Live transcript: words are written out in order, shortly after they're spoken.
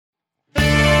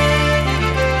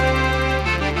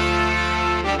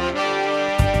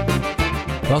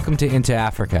Welcome to Into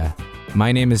Africa.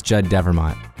 My name is Judd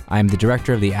Devermont. I am the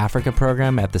director of the Africa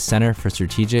program at the Center for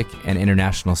Strategic and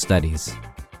International Studies.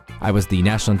 I was the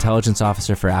National Intelligence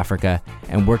Officer for Africa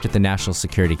and worked at the National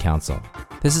Security Council.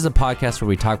 This is a podcast where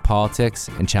we talk politics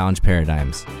and challenge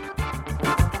paradigms.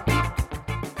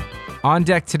 On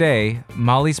deck today,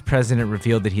 Mali's president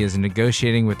revealed that he is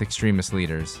negotiating with extremist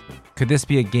leaders. Could this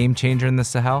be a game changer in the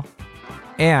Sahel?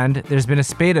 And there's been a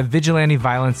spate of vigilante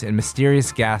violence and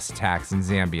mysterious gas attacks in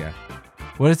Zambia.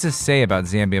 What does this say about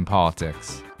Zambian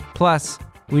politics? Plus,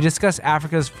 we discuss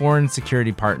Africa's foreign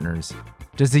security partners.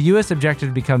 Does the U.S. objective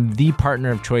to become the partner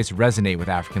of choice resonate with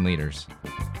African leaders?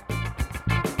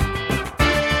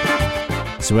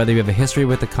 So whether you have a history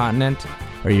with the continent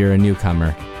or you're a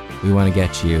newcomer, we want to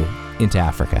get you into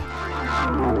Africa.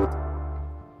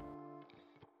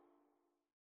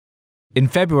 In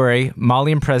February,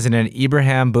 Malian President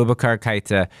Ibrahim Boubacar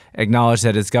Keïta acknowledged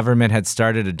that his government had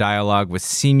started a dialogue with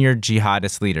senior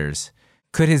jihadist leaders.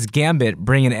 Could his gambit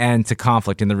bring an end to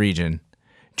conflict in the region?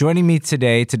 Joining me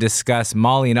today to discuss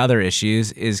Mali and other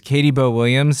issues is Katie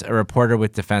Bowe-Williams, a reporter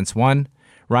with Defense One,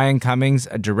 Ryan Cummings,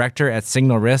 a director at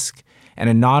Signal Risk, and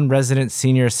a non-resident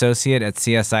senior associate at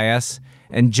CSIS,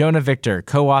 and Jonah Victor,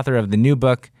 co-author of the new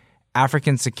book,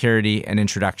 African Security: An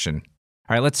Introduction.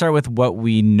 All right, let's start with what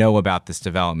we know about this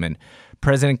development.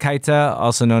 President Keïta,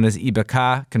 also known as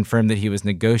Ibeka, confirmed that he was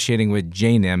negotiating with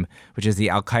JNIM, which is the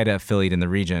al-Qaeda affiliate in the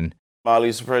region.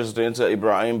 Mali's President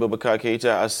Ibrahim Boubacar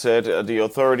Keïta has said the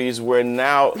authorities were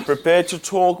now prepared to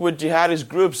talk with jihadist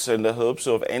groups in the hopes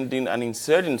of ending an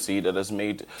insurgency that has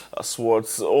made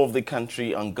swaths of the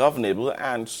country ungovernable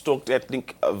and stoked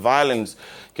ethnic violence.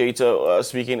 Keïta,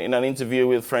 speaking in an interview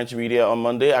with French media on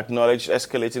Monday, acknowledged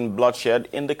escalating bloodshed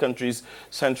in the country's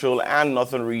central and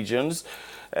northern regions,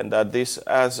 and that this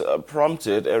has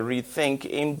prompted a rethink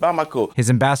in Bamako. His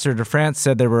ambassador to France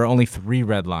said there were only 3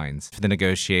 red lines for the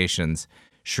negotiations.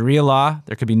 Sharia law,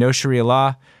 there could be no Sharia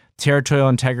law, territorial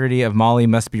integrity of Mali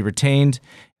must be retained,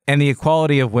 and the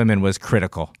equality of women was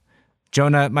critical.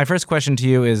 Jonah, my first question to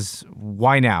you is,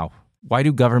 why now? Why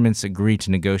do governments agree to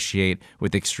negotiate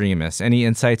with extremists? Any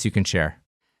insights you can share?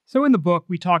 So in the book,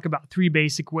 we talk about 3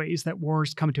 basic ways that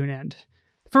wars come to an end.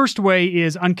 First way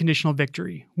is unconditional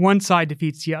victory. One side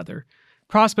defeats the other.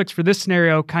 Prospects for this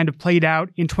scenario kind of played out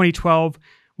in 2012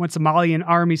 once the Malian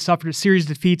army suffered a series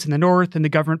of defeats in the north and the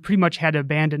government pretty much had to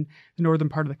abandon the northern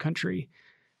part of the country.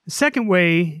 The second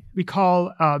way we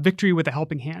call victory with a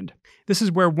helping hand. This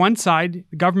is where one side,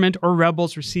 the government or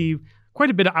rebels, receive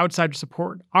quite a bit of outsider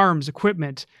support, arms,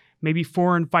 equipment, maybe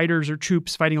foreign fighters or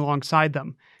troops fighting alongside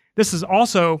them. This has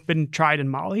also been tried in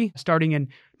Mali, starting in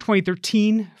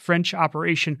 2013, French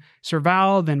Operation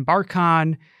Serval, then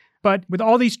Barkhane. But with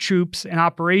all these troops and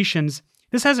operations,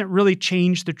 this hasn't really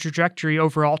changed the trajectory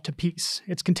overall to peace.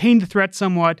 It's contained the threat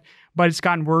somewhat, but it's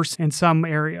gotten worse in some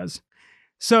areas.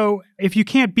 So if you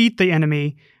can't beat the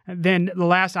enemy, then the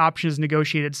last option is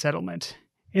negotiated settlement.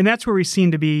 And that's where we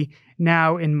seem to be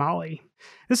now in Mali.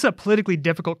 This is a politically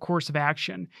difficult course of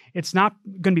action. It's not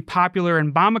going to be popular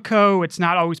in Bamako. It's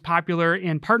not always popular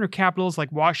in partner capitals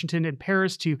like Washington and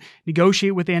Paris to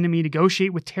negotiate with the enemy,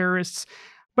 negotiate with terrorists.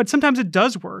 But sometimes it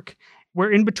does work.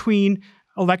 We're in between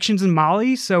elections in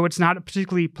Mali, so it's not a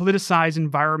particularly politicized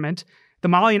environment. The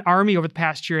Malian army over the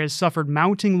past year has suffered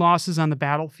mounting losses on the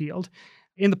battlefield.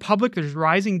 In the public, there's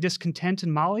rising discontent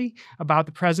in Mali about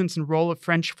the presence and role of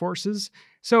French forces.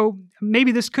 So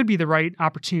maybe this could be the right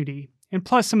opportunity. And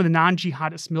plus, some of the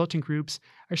non-jihadist militant groups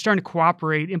are starting to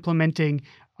cooperate, implementing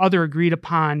other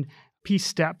agreed-upon peace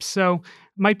steps. So it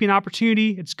might be an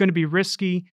opportunity. It's going to be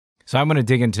risky. So I'm going to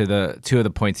dig into the 2 of the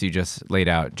points you just laid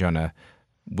out, Jonah.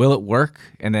 Will it work?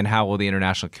 And then how will the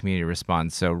international community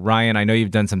respond? So Ryan, I know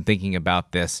you've done some thinking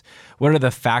about this. What are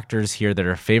the factors here that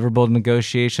are favorable to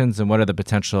negotiations, and what are the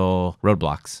potential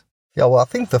roadblocks? Yeah, well, I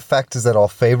think the factors that are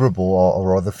favorable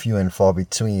are rather few and far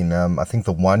between. I think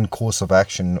the one course of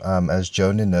action, as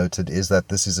Jonah noted, is that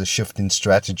this is a shift in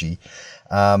strategy.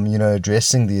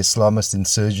 Addressing the Islamist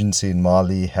insurgency in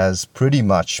Mali has pretty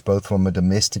much, both from a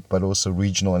domestic but also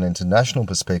regional and international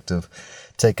perspective,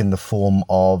 taken the form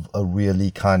of a really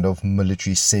kind of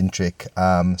military-centric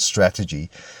strategy.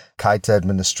 Keïta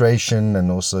administration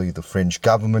and also the French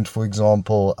government, for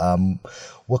example,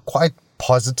 were quite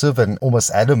positive and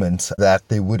almost adamant that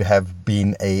there would have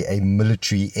been a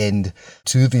military end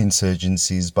to the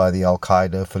insurgencies by the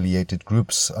al-Qaeda affiliated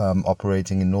groups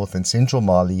operating in north and central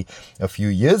Mali a few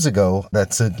years ago.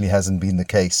 That certainly hasn't been the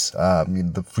case.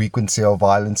 The frequency of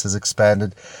violence has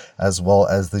expanded. as well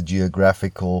as the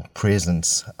geographical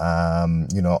presence,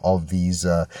 of these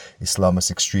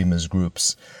Islamist extremist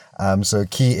groups. So a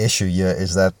key issue here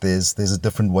is that there's a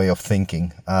different way of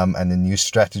thinking and a new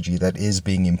strategy that is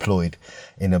being employed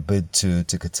in a bid to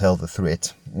curtail the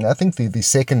threat. And I think the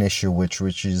second issue,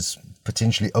 which is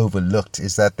potentially overlooked,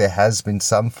 is that there has been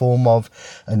some form of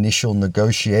initial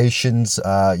negotiations,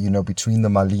 between the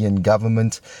Malian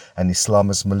government and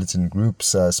Islamist militant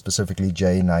groups, specifically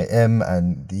JNIM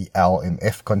and the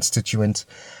LMF constituent.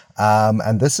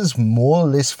 And this is more or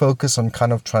less focused on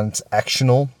kind of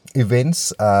transactional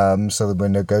events. So there were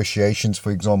negotiations,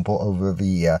 for example, over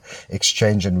the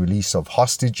exchange and release of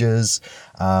hostages.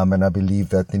 And I believe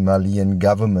that the Malian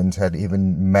government had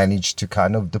even managed to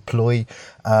kind of deploy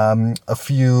a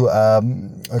few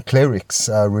clerics,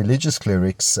 religious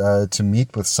clerics, to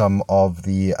meet with some of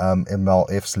the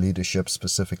MLF's leadership,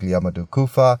 specifically Amadou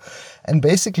Koufa, and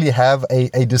basically have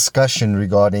a discussion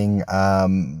regarding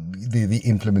the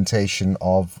implementation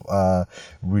of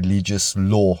religious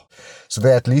law. So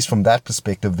that, at least from that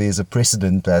perspective, there's a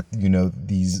precedent that,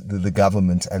 the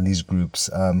government and these groups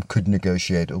could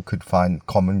negotiate or could find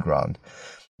common ground.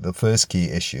 The first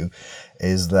key issue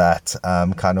is that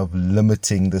kind of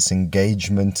limiting this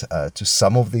engagement to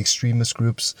some of the extremist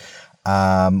groups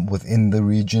within the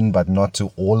region, but not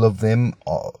to all of them,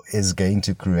 is going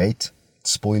to create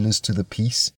spoilers to the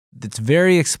peace. It's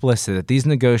very explicit that these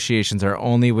negotiations are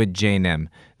only with JNIM.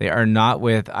 They are not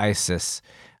with ISIS.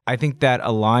 I think that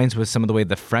aligns with some of the way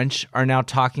the French are now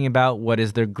talking about what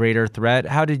is their greater threat.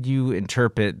 How did you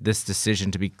interpret this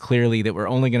decision to be clearly that we're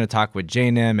only going to talk with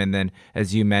JNIM and then,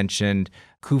 as you mentioned,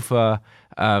 Koufa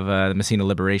of the Messina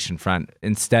Liberation Front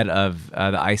instead of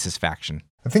the ISIS faction?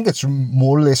 I think it's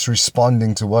more or less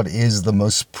responding to what is the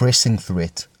most pressing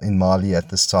threat in Mali at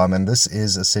this time, and this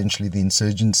is essentially the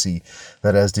insurgency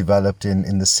that has developed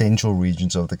in the central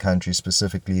regions of the country,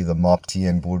 specifically the Mopti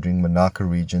and bordering Monaco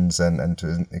regions, and to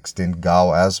an extent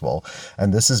Gao as well.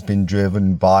 And this has been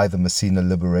driven by the Messina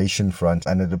Liberation Front,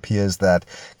 and it appears that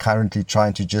currently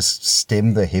trying to just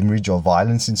stem the hemorrhage of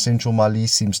violence in central Mali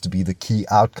seems to be the key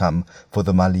outcome for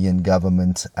the Malian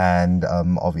government and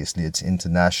obviously its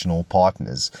international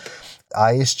partners.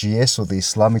 ISGS, or the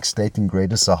Islamic State in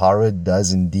Greater Sahara,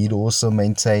 does indeed also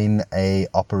maintain a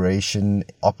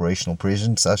operational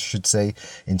presence, I should say,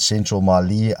 in central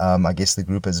Mali. I guess the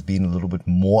group has been a little bit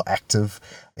more active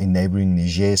in neighboring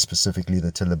Niger, specifically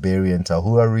the Tillabéri and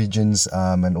Tahoua regions,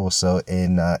 and also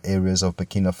in areas of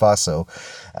Burkina Faso.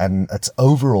 And its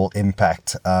overall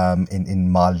impact in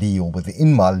Mali or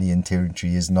within Malian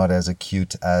territory is not as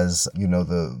acute as,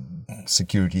 the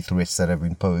security threats that have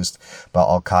been posed by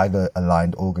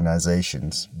Al-Qaeda-aligned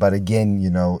organizations. But again,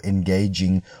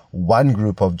 engaging one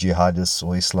group of jihadists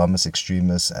or Islamist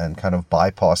extremists and kind of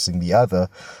bypassing the other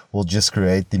will just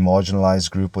create the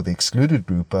marginalized group or the excluded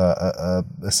group a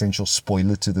essential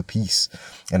spoiler to the peace.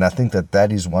 And I think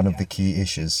that is one of the key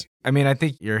issues. I mean, I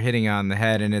think you're hitting on the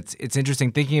head, and it's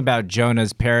interesting thinking about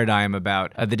Jonah's paradigm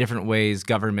about the different ways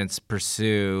governments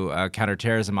pursue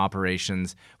counterterrorism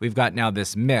operations. We've got now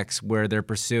this mix where they're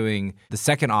pursuing the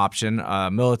second option,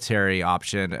 military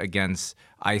option against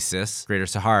ISIS, Greater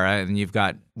Sahara, and you've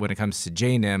got, when it comes to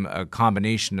JNIM, a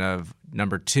combination of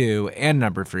number 2 and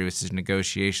number 3, which is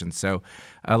negotiations. So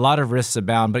a lot of risks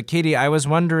abound. But Katie, I was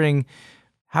wondering,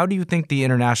 how do you think the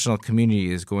international community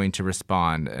is going to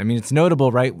respond? I mean, it's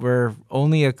notable, right? We're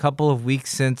only a couple of weeks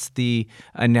since the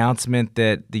announcement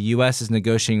that the U.S. is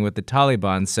negotiating with the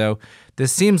Taliban. So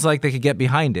this seems like they could get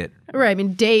behind it. Right. I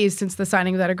mean, days since the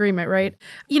signing of that agreement, right?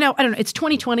 I don't know. It's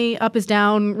 2020. Up is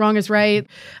down. Wrong is right.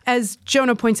 As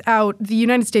Jonah points out, the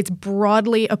United States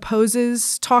broadly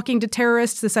opposes talking to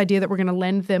terrorists, this idea that we're going to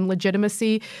lend them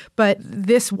legitimacy. But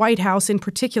this White House in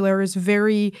particular is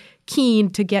very keen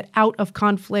to get out of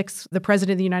conflicts. The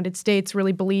president of the United States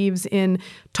really believes in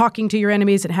talking to your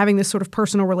enemies and having this sort of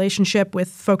personal relationship with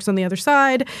folks on the other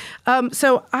side.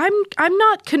 So I'm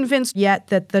not convinced yet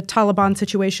that the Taliban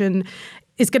situation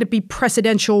is going to be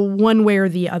precedential one way or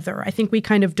the other. I think we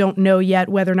kind of don't know yet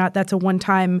whether or not that's a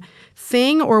one-time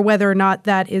thing or whether or not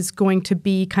that is going to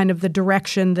be kind of the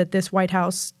direction that this White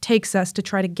House takes us to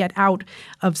try to get out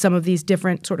of some of these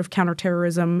different sort of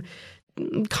counterterrorism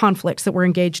conflicts that we're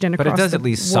engaged in across the world. But it does at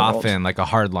least soften like a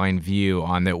hardline view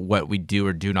on what we do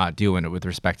or do not do in it with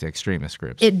respect to extremist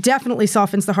groups. It definitely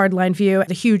softens the hardline view.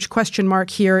 The huge question mark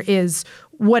here is,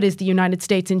 what does the United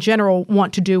States in general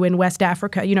want to do in West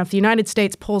Africa? If the United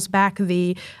States pulls back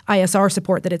the ISR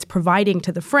support that it's providing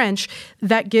to the French,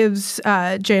 that gives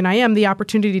JNIM the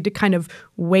opportunity to kind of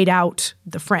wait out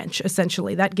the French,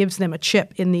 essentially. That gives them a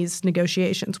chip in these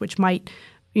negotiations, which might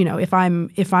if I'm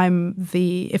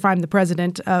the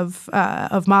president of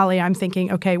Mali, I'm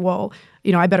thinking, okay, well,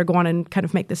 I better go on and kind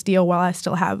of make this deal while I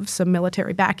still have some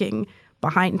military backing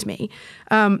behind me.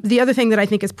 The other thing that I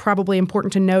think is probably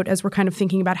important to note as we're kind of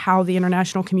thinking about how the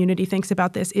international community thinks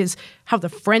about this is how the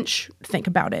French think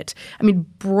about it. I mean,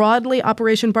 broadly,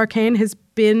 Operation Barkhane has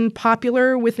been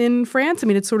popular within France. I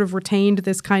mean, it's sort of retained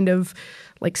this kind of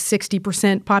like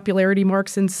 60% popularity mark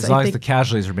since as long as the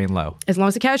casualties remain low. As long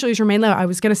as the casualties remain low, I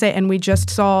was going to say, and we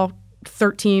just saw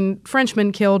 13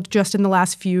 Frenchmen killed just in the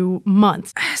last few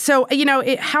months. So,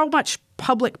 how much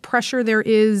public pressure there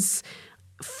is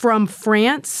from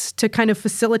France to kind of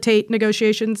facilitate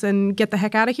negotiations and get the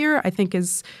heck out of here, I think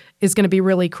is going to be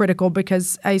really critical,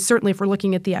 because certainly if we're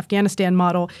looking at the Afghanistan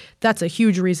model, that's a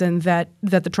huge reason that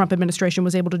the Trump administration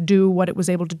was able to do what it was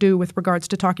able to do with regards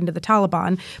to talking to the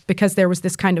Taliban, because there was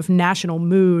this kind of national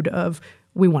mood of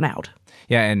we want out.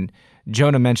 Yeah, and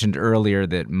Jonah mentioned earlier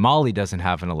that Mali doesn't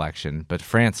have an election, but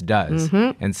France does.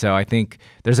 Mm-hmm. And so I think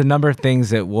there's a number of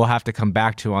things that we'll have to come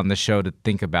back to on the show to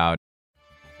think about.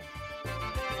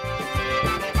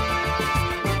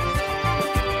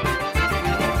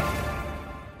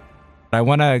 I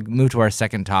want to move to our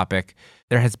second topic.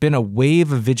 There has been a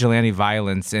wave of vigilante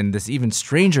violence in this even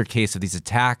stranger case of these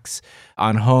attacks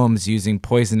on homes using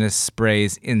poisonous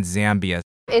sprays in Zambia.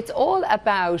 It's all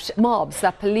about mobs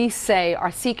that police say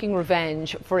are seeking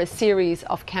revenge for a series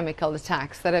of chemical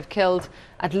attacks that have killed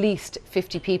at least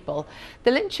 50 people.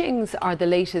 The lynchings are the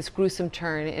latest gruesome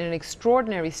turn in an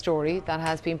extraordinary story that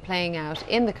has been playing out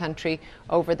in the country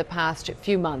over the past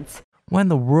few months. What in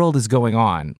the world is going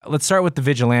on? Let's start with the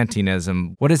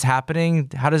vigilantism. What is happening?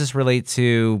 How does this relate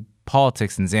to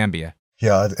politics in Zambia?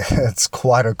 Yeah, it's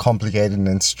quite a complicated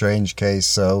and strange case.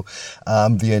 So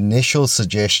the initial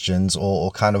suggestions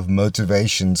or kind of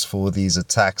motivations for these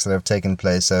attacks that have taken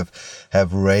place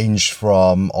have ranged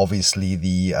from obviously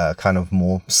the kind of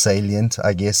more salient,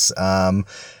 I guess,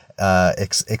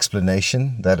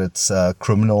 explanation that it's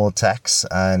criminal attacks,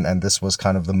 and this was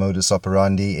kind of the modus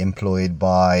operandi employed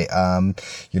by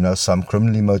some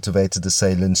criminally motivated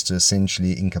assailants to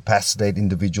essentially incapacitate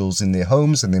individuals in their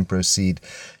homes and then proceed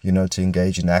to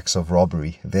engage in acts of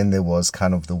robbery. Then there was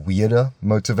kind of the weirder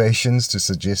motivations to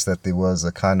suggest that there was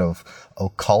a kind of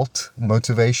occult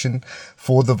motivation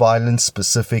for the violence,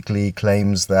 specifically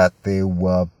claims that there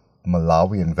were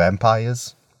Malawian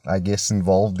vampires, I guess,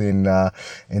 involved in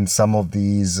some of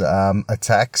these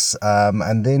attacks,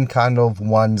 and then kind of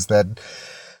ones that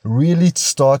really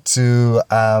start to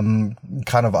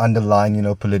kind of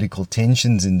underline, political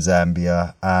tensions in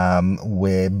Zambia,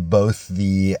 where both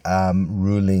the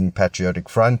ruling Patriotic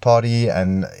Front Party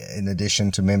and, in addition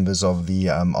to members of the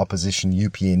opposition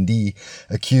UPND,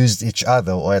 accused each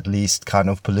other, or at least kind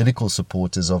of political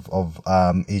supporters of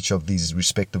each of these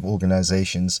respective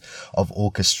organizations, of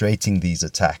orchestrating these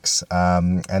attacks.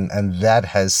 And that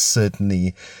has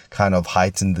certainly kind of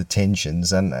heightened the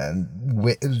tensions. And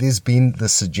there's been the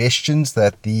suggestions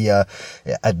that the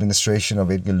administration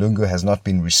of Edgar Lungu has not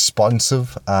been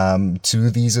responsive to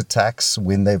these attacks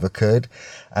when they've occurred.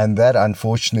 And that,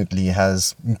 unfortunately,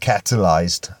 has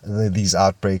catalyzed these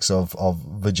outbreaks of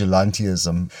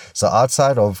vigilantism. So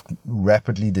outside of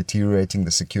rapidly deteriorating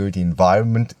the security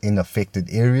environment in affected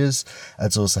areas,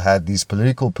 it's also had these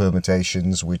political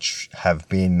permutations which have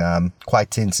been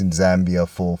quite tense in Zambia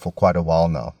for quite a while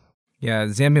now. Yeah,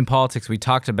 Zambian politics, we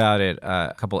talked about it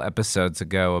a couple episodes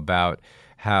ago about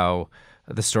how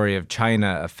the story of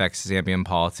China affects Zambian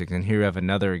politics. And here we have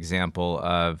another example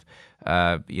of,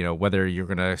 whether you're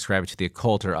going to ascribe it to the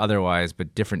occult or otherwise,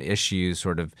 but different issues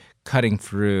sort of cutting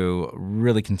through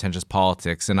really contentious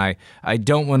politics. And I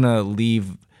don't want to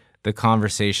leave the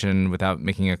conversation without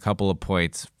making a couple of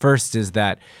points. First is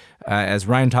that as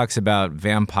Ryan talks about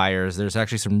vampires, there's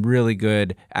actually some really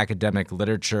good academic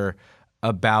literature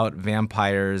about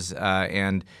vampires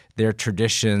and their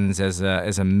traditions as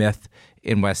a myth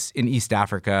in East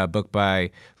Africa, a book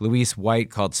by Louise White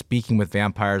called Speaking with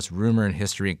Vampires, Rumor and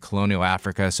History in Colonial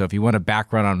Africa. So if you want a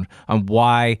background on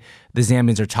why the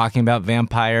Zambians are talking about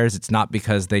vampires, it's not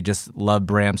because they just love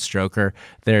Bram Stoker.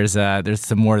 There's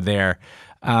some more there.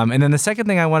 And then the second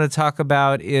thing I want to talk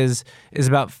about is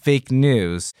about fake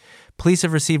news. Police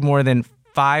have received more than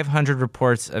 500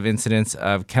 reports of incidents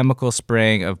of chemical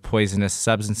spraying of poisonous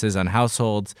substances on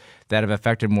households that have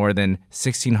affected more than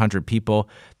 1,600 people.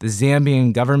 The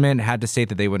Zambian government had to state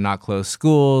that they would not close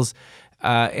schools.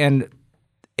 And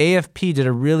AFP did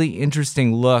a really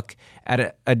interesting look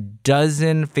at a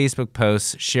dozen Facebook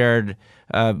posts shared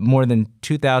more than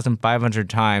 2,500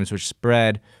 times, which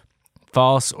spread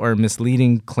false or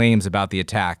misleading claims about the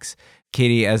attacks.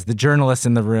 Katie, as the journalist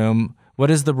in the room, What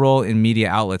is the role in media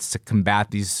outlets to combat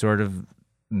these sort of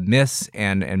myths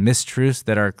and mistruths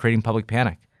that are creating public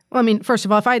panic? Well, I mean, first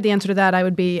of all, if I had the answer to that, I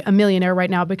would be a millionaire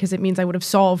right now because it means I would have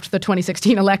solved the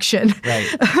 2016 election.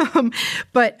 Right.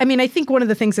 But I mean, I think one of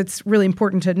the things that's really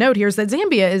important to note here is that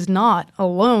Zambia is not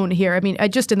alone here. I mean,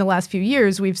 just in the last few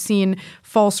years, we've seen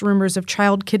false rumors of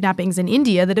child kidnappings in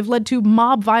India that have led to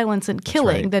mob violence and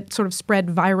killing that sort of spread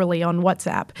virally on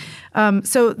WhatsApp.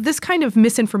 So this kind of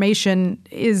misinformation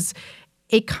is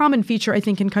a common feature, I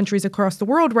think, in countries across the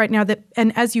world right now that,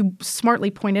 and as you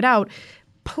smartly pointed out,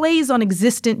 plays on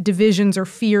existent divisions or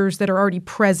fears that are already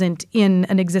present in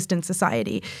an existent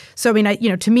society. So, I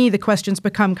mean, to me, the questions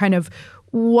become kind of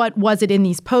what was it in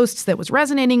these posts that was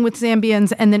resonating with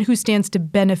Zambians, and then who stands to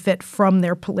benefit from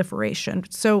their proliferation.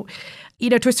 So,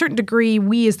 to a certain degree,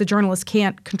 we as the journalists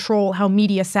can't control how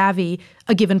media savvy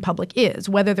a given public is,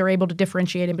 whether they're able to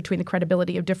differentiate in between the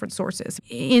credibility of different sources.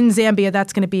 In Zambia,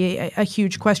 that's going to be a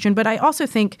huge question. But I also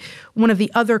think one of the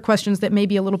other questions that may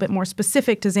be a little bit more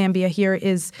specific to Zambia here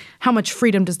is how much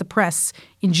freedom does the press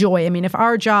enjoy? I mean, if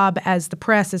our job as the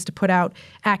press is to put out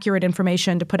accurate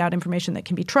information, to put out information that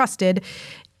can be trusted,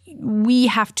 we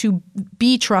have to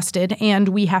be trusted and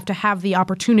we have to have the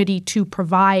opportunity to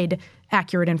provide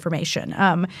accurate information.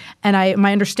 And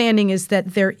my understanding is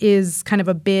that there is kind of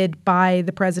a bid by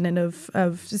the president of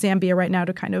Zambia right now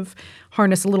to kind of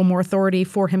harness a little more authority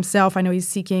for himself. I know he's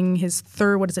seeking his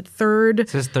third.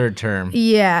 It's his third term.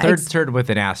 Yeah. Third with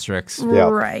an asterisk.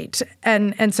 Right.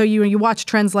 And so you watch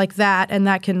trends like that, and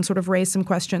that can sort of raise some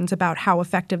questions about how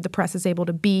effective the press is able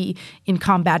to be in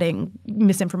combating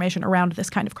misinformation around this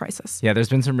kind of crisis. Yeah, there's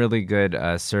been some really good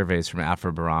surveys from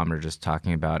Afrobarometer just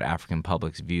talking about African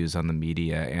public's views on the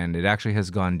media, and it actually has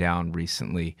gone down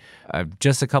recently.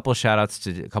 Just a couple of shout outs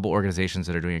to a couple organizations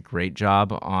that are doing a great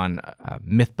job on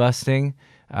myth busting.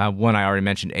 One I already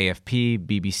mentioned, AFP,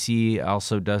 BBC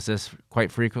also does this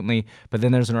quite frequently. But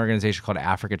then there's an organization called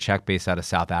Africa Check based out of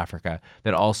South Africa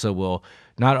that also will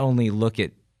not only look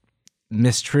at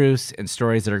mistruths and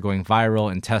stories that are going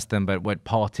viral and test them, but what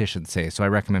politicians say. So I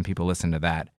recommend people listen to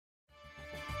that.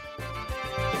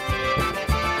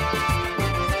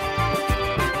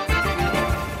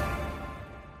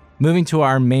 Moving to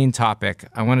our main topic,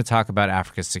 I want to talk about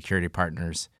Africa's security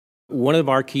partners. One of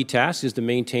our key tasks is to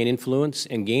maintain influence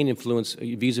and gain influence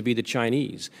vis-a-vis the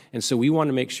Chinese. And so we want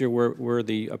to make sure we're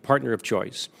the partner of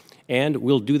choice. And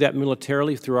we'll do that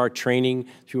militarily through our training,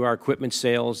 through our equipment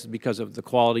sales, because of the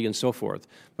quality and so forth.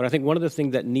 But I think one of the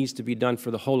things that needs to be done for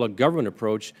the whole of government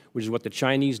approach, which is what the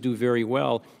Chinese do very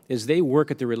well, is they work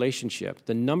at the relationship.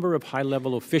 The number of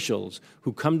high-level officials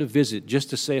who come to visit just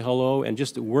to say hello and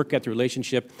just to work at the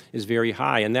relationship is very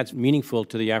high, and that's meaningful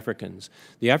to the Africans.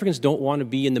 The Africans don't want to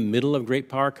be in the middle of great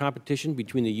power competition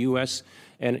between the U.S.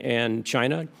 and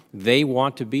China. They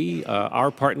want to be our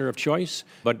partner of choice,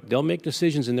 but they'll make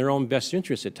decisions in their own best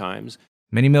interest at times.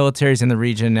 Many militaries in the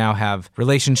region now have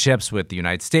relationships with the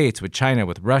United States, with China,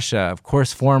 with Russia, of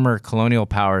course, former colonial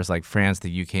powers like France,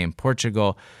 the UK, and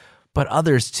Portugal, but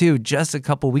others too. Just a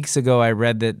couple weeks ago, I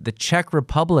read that the Czech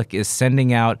Republic is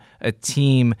sending out a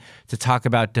team to talk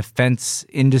about defense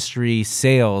industry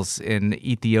sales in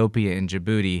Ethiopia and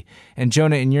Djibouti. And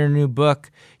Jonah, in your new book,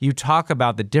 you talk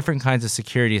about the different kinds of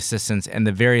security assistance and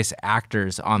the various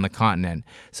actors on the continent.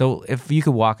 So if you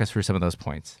could walk us through some of those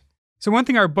points. So one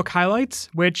thing our book highlights,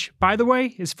 which, by the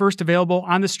way, is first available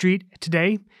on the street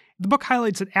today, the book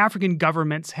highlights that African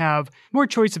governments have more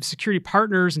choice of security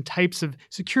partners and types of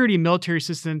security and military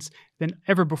assistance than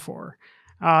ever before.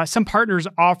 Some partners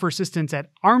offer assistance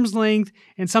at arm's length,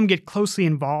 and some get closely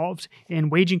involved in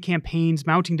waging campaigns,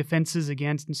 mounting defenses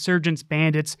against insurgents,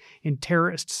 bandits, and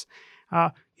terrorists.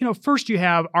 First you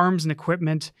have arms and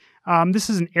equipment. This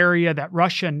is an area that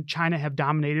Russia and China have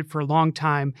dominated for a long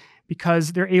time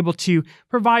because they're able to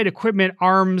provide equipment,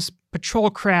 arms, patrol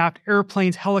craft,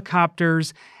 airplanes,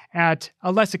 helicopters at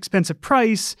a less expensive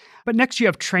price. But next you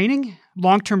have training.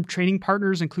 Long-term training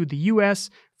partners include the U.S.,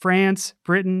 France,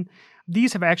 Britain.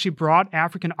 These have actually brought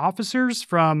African officers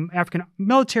from African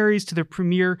militaries to their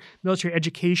premier military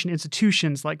education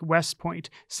institutions like West Point,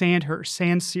 Sandhurst,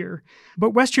 Sancerre. But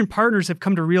Western partners have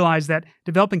come to realize that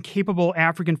developing capable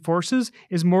African forces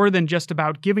is more than just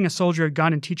about giving a soldier a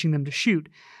gun and teaching them to shoot.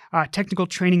 Technical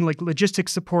training like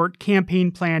logistics support, campaign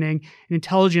planning, and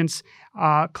intelligence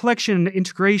collection and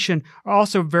integration are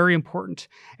also very important,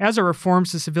 as are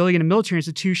reforms to civilian and military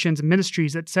institutions and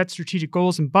ministries that set strategic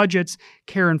goals and budgets,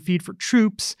 care and feed for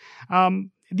troops.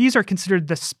 these are considered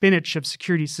the spinach of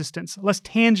security assistance, less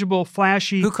tangible,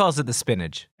 flashy. Who calls it the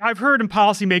spinach? I've heard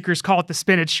policymakers call it the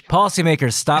spinach.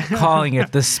 Policymakers, stop calling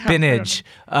it the spinach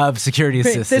of security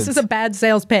assistance. This is a bad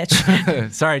sales pitch.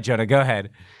 Sorry, Jonah, go ahead.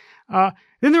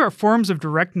 Then there are forms of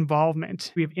direct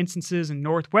involvement. We have instances in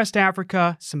Northwest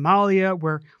Africa, Somalia,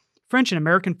 where French and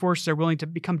American forces are willing to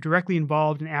become directly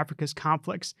involved in Africa's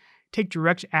conflicts, take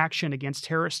direct action against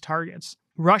terrorist targets.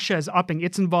 Russia is upping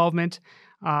its involvement.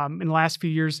 In the last few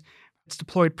years, it's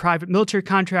deployed private military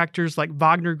contractors like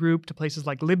Wagner Group to places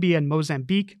like Libya and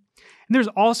Mozambique. And there's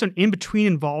also an in-between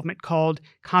involvement called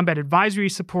combat advisory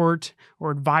support or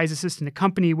advise, assist, and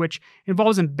accompany, which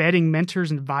involves embedding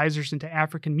mentors and advisors into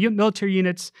African military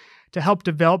units to help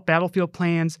develop battlefield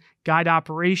plans, guide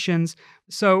operations.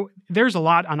 So there's a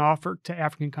lot on offer to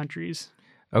African countries.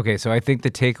 Okay, so I think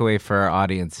the takeaway for our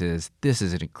audience is this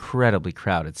is an incredibly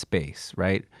crowded space,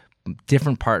 right?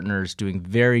 Different partners doing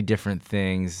very different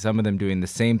things, some of them doing the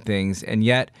same things, and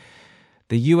yet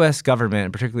the U.S. government,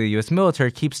 and particularly the U.S.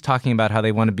 military, keeps talking about how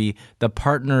they want to be the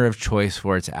partner of choice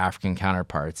for its African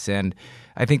counterparts. And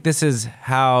I think this is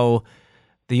how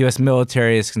the U.S.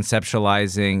 military is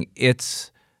conceptualizing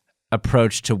its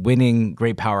approach to winning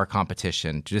great power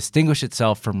competition, to distinguish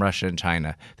itself from Russia and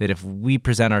China, that if we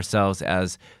present ourselves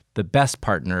as the best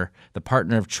partner, the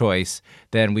partner of choice,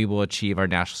 then we will achieve our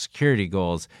national security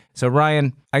goals. So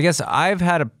Ryan, I guess I've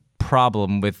had a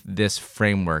problem with this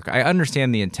framework. I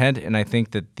understand the intent, and I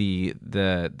think that the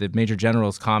Major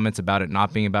General's comments about it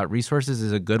not being about resources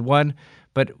is a good one,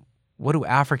 but what do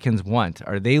Africans want?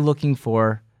 Are they looking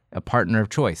for a partner of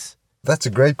choice? That's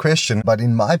a great question, but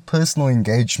in my personal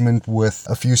engagement with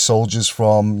a few soldiers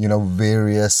from,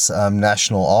 various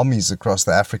national armies across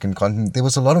the African continent, there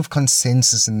was a lot of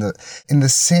consensus in the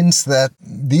sense that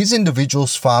these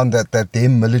individuals found that their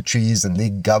militaries and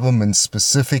their governments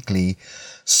specifically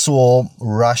saw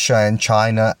Russia and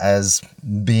China as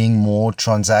being more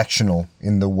transactional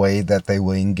in the way that they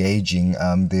were engaging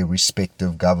their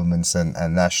respective governments and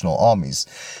national armies,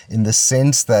 in the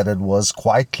sense that it was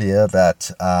quite clear that,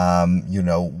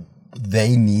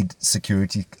 they need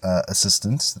security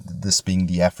assistance, this being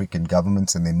the African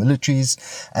governments and their militaries,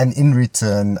 and in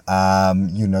return,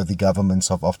 the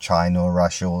governments of China or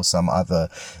Russia or some other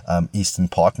Eastern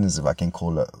partners, if I can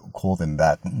call them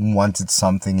that, wanted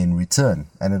something in return.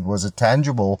 And it was a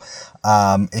tangible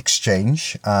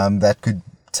exchange that could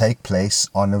take place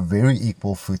on a very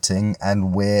equal footing,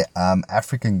 and where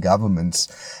African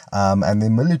governments and their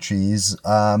militaries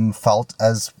felt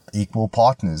as equal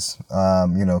partners,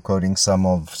 quoting some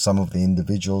of the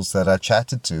individuals that I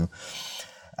chatted to.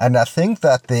 And I think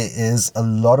that there is a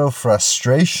lot of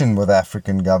frustration with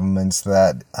African governments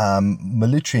that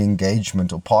military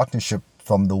engagement or partnership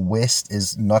from the West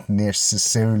is not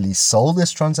necessarily sold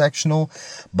as transactional,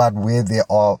 but where there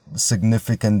are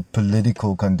significant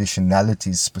political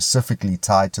conditionalities specifically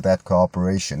tied to that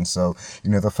cooperation. So,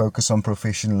 the focus on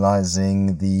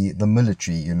professionalizing the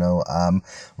military,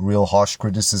 real harsh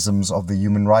criticisms of the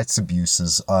human rights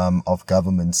abuses of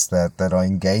governments that are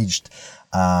engaged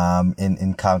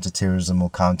in counterterrorism or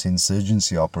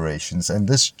counterinsurgency operations. And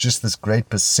this great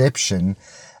perception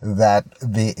that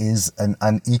there is an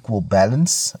unequal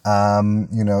balance,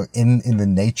 in the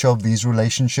nature of these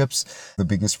relationships. The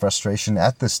biggest frustration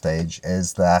at this stage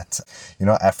is that,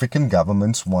 African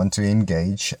governments want to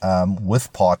engage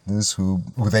with partners who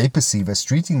they perceive as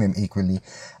treating them equally,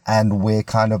 and where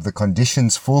kind of the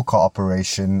conditions for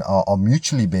cooperation are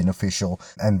mutually beneficial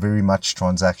and very much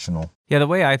transactional. Yeah, the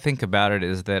way I think about it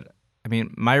is that,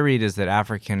 my read is that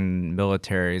African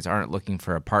militaries aren't looking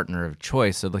for a partner of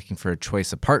choice. They're looking for a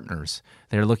choice of partners.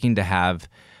 They're looking to have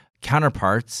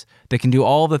counterparts that can do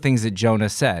all the things that Jonah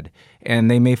said. And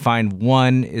they may find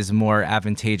one is more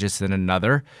advantageous than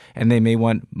another, and they may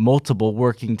want multiple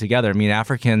working together.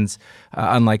 Africans,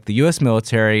 unlike the U.S.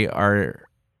 military, are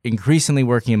increasingly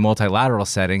working in multilateral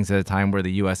settings at a time where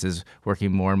the U.S. is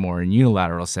working more and more in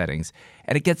unilateral settings.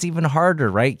 And it gets even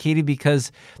harder, right, Katie,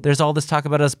 because there's all this talk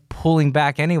about us pulling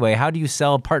back anyway. How do you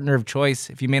sell a partner of choice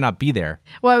if you may not be there?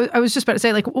 Well, I was just about to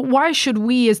say, why should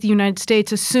we as the United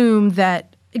States assume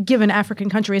that a given African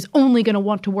country is only going to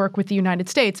want to work with the United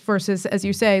States versus, as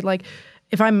you say,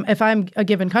 if I'm a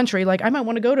given country, I might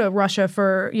want to go to Russia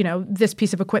for, this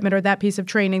piece of equipment or that piece of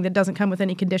training that doesn't come with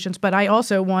any conditions, but I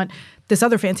also want this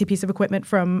other fancy piece of equipment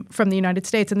from the United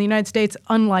States. And the United States,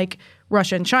 unlike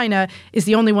Russia and China, is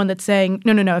the only one that's saying,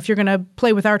 no, if you're going to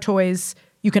play with our toys,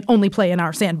 you can only play in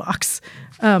our sandbox.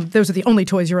 Those are the only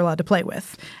toys you're allowed to play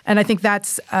with. And I think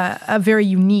that's a very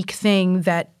unique thing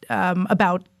that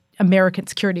about American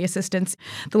security assistance.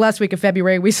 The last week of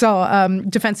February, we saw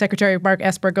Defense Secretary Mark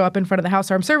Esper go up in front of the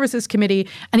House Armed Services Committee,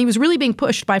 and he was really being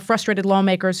pushed by frustrated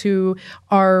lawmakers who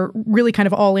are really kind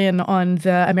of all in on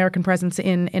the American presence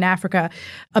in Africa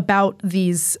about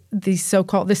this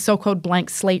so-called blank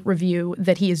slate review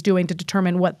that he is doing to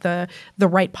determine what the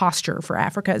right posture for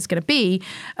Africa is going to be.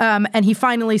 And he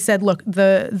finally said, look,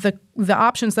 the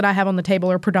options that I have on the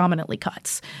table are predominantly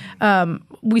cuts.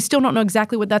 We still don't know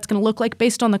exactly what that's going to look like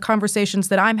based on the conversations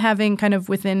that I'm having kind of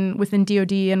within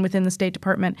DOD and within the State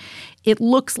Department. It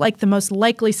looks like the most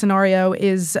likely scenario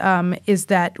is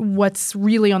that what's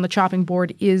really on the chopping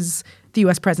board is the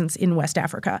U.S. presence in West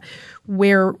Africa,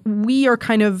 where we are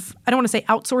kind of, I don't want to say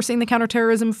outsourcing the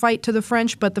counterterrorism fight to the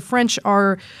French, but the French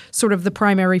are sort of the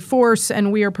primary force,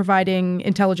 and we are providing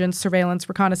intelligence, surveillance,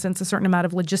 reconnaissance, a certain amount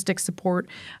of logistics support.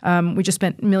 We just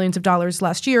spent millions of dollars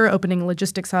last year opening a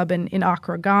logistics hub in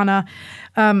Accra, Ghana.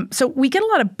 So we get a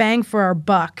lot of bang for our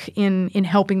buck in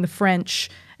helping the French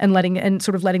and letting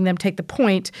them take the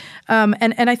point.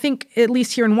 And I think, at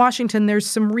least here in Washington, there's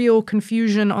some real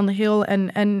confusion on the Hill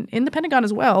and in the Pentagon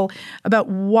as well about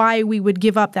why we would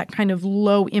give up that kind of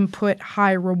low input,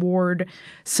 high reward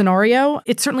scenario.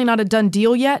 It's certainly not a done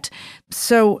deal yet.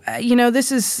 So,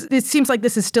 it seems like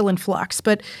this is still in flux.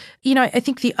 But, I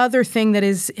think the other thing that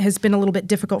has been a little bit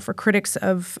difficult for critics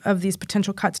of these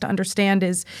potential cuts to understand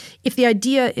is if the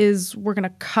idea is we're going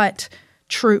to cut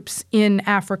troops in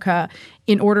Africa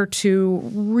in order to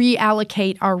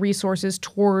reallocate our resources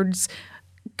towards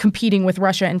competing with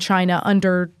Russia and China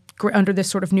under this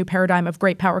sort of new paradigm of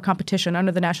great power competition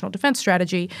under the National Defense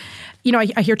Strategy.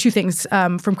 I hear two things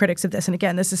from critics of this. And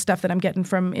again, this is stuff that I'm getting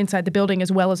from inside the building as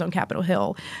well as on Capitol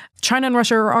Hill. China and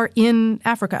Russia are in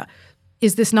Africa.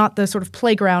 Is this not the sort of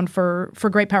playground for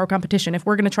great power competition? If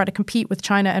we're going to try to compete with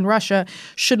China and Russia,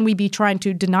 shouldn't we be trying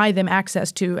to deny them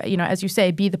access to, as you say,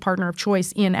 be the partner of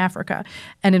choice in Africa?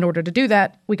 And in order to do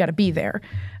that, we got to be there.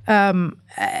 And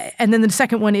then the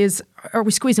second one is, are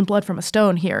we squeezing blood from a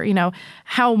stone here?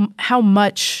 How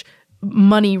much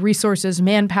money, resources,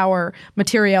 manpower,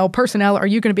 material, personnel are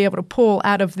you going to be able to pull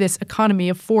out of this economy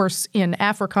of force in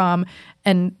AFRICOM,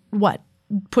 and what?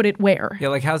 Put it where? Yeah,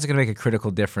 like how's it going to make a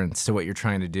critical difference to what you're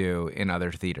trying to do in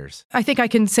other theaters? I think I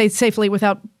can say safely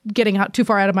without getting too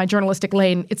far out of my journalistic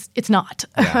lane, it's not.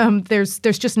 Yeah. There's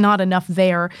just not enough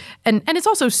there. And it's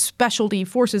also specialty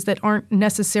forces that aren't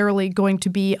necessarily going to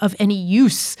be of any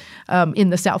use in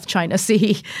the South China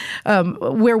Sea,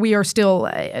 where we are still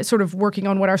sort of working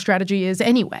on what our strategy is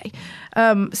anyway.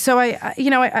 So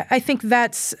I think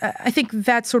that's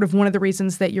sort of one of the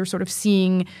reasons that you're sort of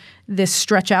seeing this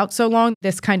stretch out so long,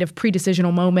 this kind of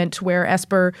pre-decisional moment where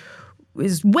Esper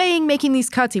is weighing making these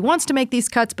cuts. He wants to make these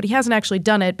cuts, but he hasn't actually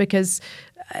done it because,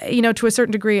 to a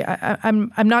certain degree,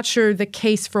 I'm not sure the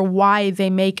case for why they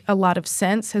make a lot of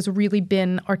sense has really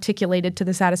been articulated to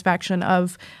the satisfaction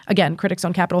of, again, critics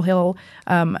on Capitol Hill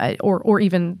or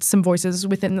even some voices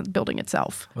within the building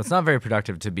itself. Well, it's not very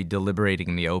productive to be deliberating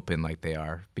in the open like they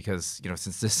are because,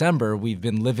 since December, we've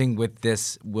been living with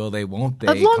this will they, won't they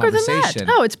longer conversation. Than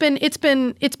that. No,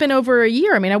 it's been over a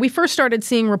year. I mean, we first started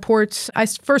seeing reports. I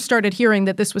first started hearing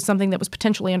that this was something that was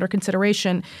potentially under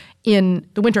consideration in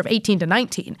the winter of 18 to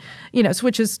 19,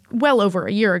 which is well over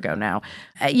a year ago now.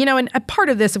 And a part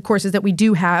of this, of course, is that we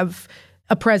do have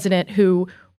a president who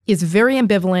is very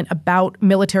ambivalent about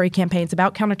military campaigns,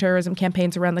 about counterterrorism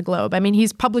campaigns around the globe. I mean,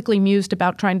 he's publicly mused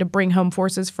about trying to bring home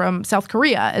forces from South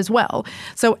Korea as well.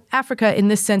 So Africa, in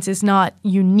this sense, is not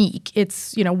unique.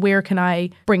 It's, where can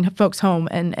I bring folks home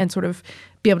and sort of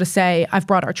be able to say, I've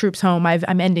brought our troops home,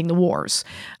 I'm ending the wars.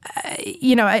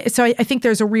 So I think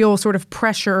there's a real sort of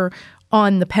pressure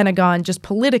on the Pentagon just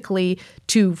politically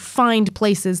to find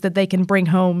places that they can bring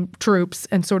home troops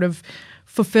and sort of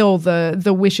fulfill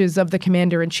the wishes of the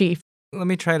commander-in-chief. Let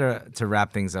me try to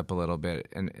wrap things up a little bit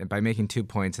and by making 2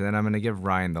 points, and then I'm going to give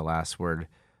Ryan the last word.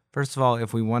 First of all,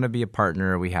 if we want to be a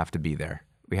partner, we have to be there.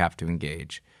 We have to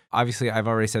engage. Obviously, I've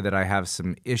already said that I have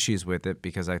some issues with it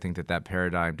because I think that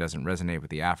paradigm doesn't resonate with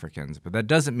the Africans. But that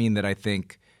doesn't mean that I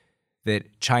think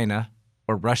that China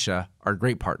or Russia are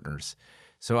great partners.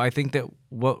 So I think that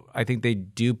they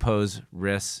do pose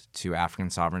risks to African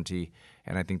sovereignty,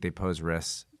 and I think they pose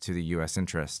risks to the U.S.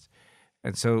 interest.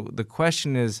 And so the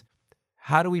question is,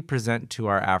 how do we present to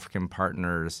our African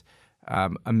partners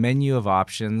a menu of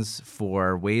options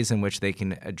for ways in which they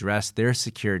can address their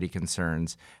security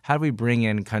concerns? How do we bring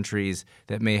in countries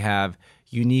that may have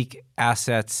unique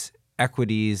assets,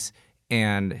 equities,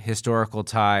 and historical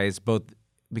ties, both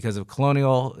because of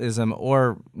colonialism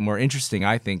or, more interesting,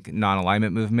 I think,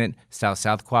 non-alignment movement,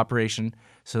 South-South cooperation,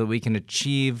 so that we can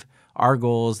achieve our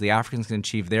goals, the Africans can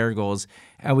achieve their goals,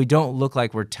 and we don't look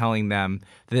like we're telling them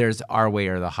there's our way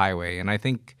or the highway. And I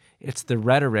think it's the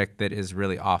rhetoric that is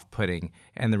really off-putting.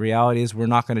 And the reality is we're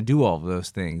not going to do all of those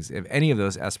things. If any of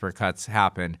those Esper cuts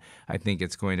happen, I think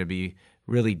it's going to be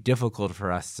really difficult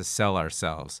for us to sell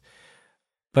ourselves.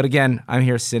 But again, I'm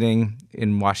here sitting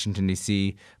in Washington,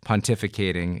 D.C.,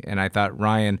 pontificating, and I thought,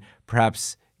 Ryan,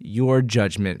 perhaps your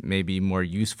judgment may be more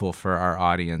useful for our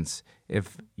audience.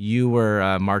 If you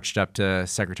were marched up to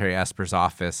Secretary Esper's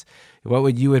office, what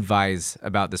would you advise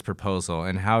about this proposal,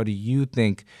 and how do you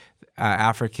think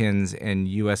Africans and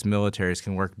U.S. militaries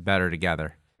can work better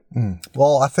together?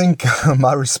 Well, I think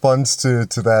my response to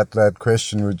that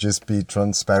question would just be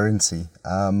transparency.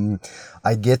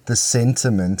 I get the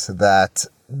sentiment that,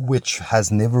 which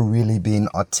has never really been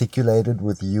articulated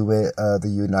with the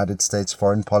United States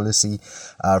foreign policy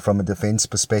from a defense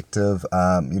perspective,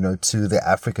 to the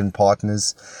African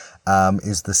partners,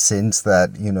 is the sense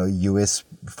that, U.S.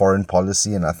 foreign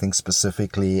policy, and I think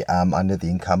specifically under the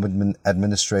incumbent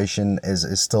administration,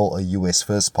 is still a U.S.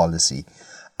 first policy.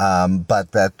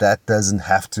 But that doesn't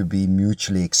have to be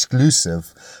mutually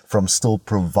exclusive from still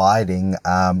providing,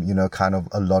 kind of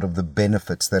a lot of the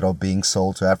benefits that are being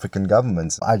sold to African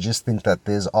governments. I just think that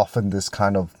there's often this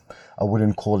kind of, I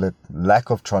wouldn't call it lack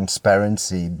of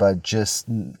transparency, but just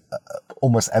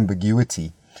almost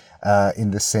ambiguity.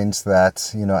 In the sense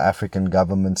that, African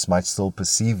governments might still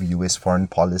perceive U.S. foreign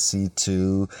policy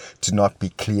to not be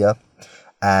clear.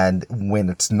 And when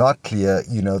it's not clear,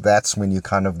 that's when you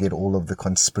kind of get all of the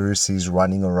conspiracies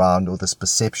running around, or this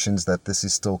perceptions that this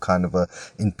is still kind of a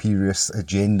imperious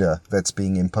agenda that's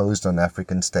being imposed on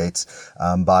African states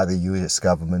by the U.S.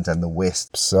 government and the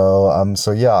West. So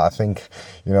yeah, I think,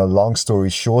 long story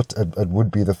short, it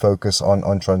would be the focus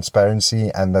on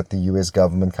transparency, and that the U.S.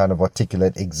 government kind of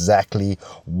articulate exactly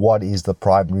what is the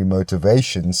primary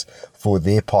motivations for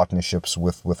their partnerships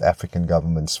with African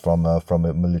governments from a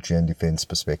military and defense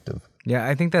perspective. Yeah,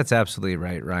 I think that's absolutely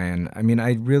right, Ryan. I mean,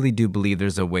 I really do believe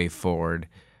there's a way forward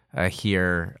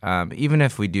here, even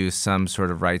if we do some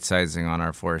sort of right-sizing on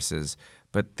our forces.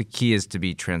 But the key is to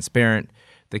be transparent.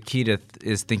 The key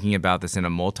is thinking about this in a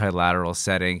multilateral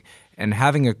setting and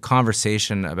having a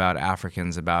conversation about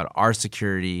Africans, about our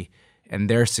security and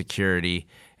their security,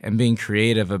 and being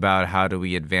creative about how do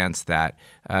we advance that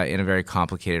in a very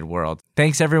complicated world.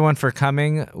 Thanks, everyone, for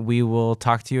coming. We will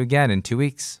talk to you again in 2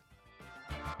 weeks.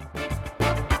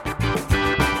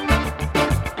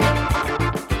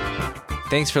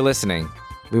 Thanks for listening.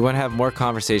 We want to have more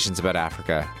conversations about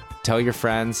Africa. Tell your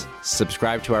friends,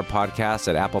 subscribe to our podcast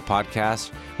at Apple Podcasts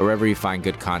or wherever you find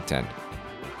good content.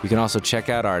 You can also check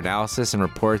out our analysis and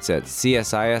reports at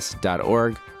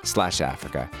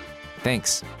csis.org/Africa.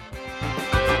 Thanks.